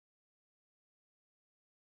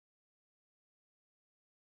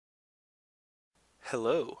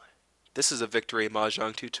Hello, this is a Victory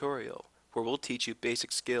Mahjong tutorial where we'll teach you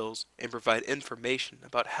basic skills and provide information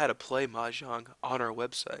about how to play Mahjong on our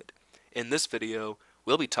website. In this video,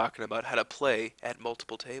 we'll be talking about how to play at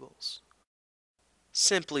multiple tables.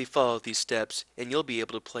 Simply follow these steps and you'll be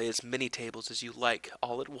able to play as many tables as you like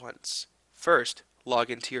all at once. First, log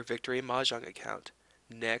into your Victory Mahjong account.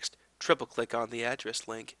 Next, triple click on the address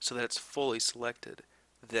link so that it's fully selected.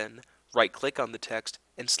 Then, right click on the text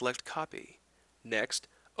and select copy. Next,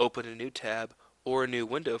 open a new tab or a new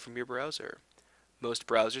window from your browser. Most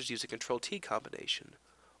browsers use a Control-T combination,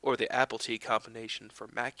 or the Apple T combination for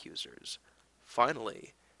Mac users.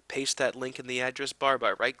 Finally, paste that link in the address bar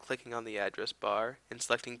by right-clicking on the address bar and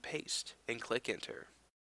selecting Paste, and click Enter.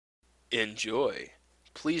 Enjoy!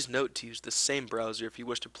 Please note to use the same browser if you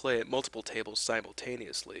wish to play at multiple tables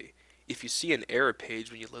simultaneously. If you see an error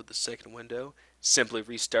page when you load the second window, simply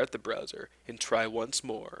restart the browser and try once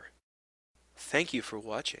more. Thank you for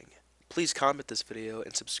watching. Please comment this video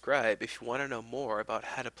and subscribe if you want to know more about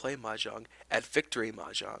how to play Mahjong at Victory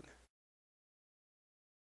Mahjong.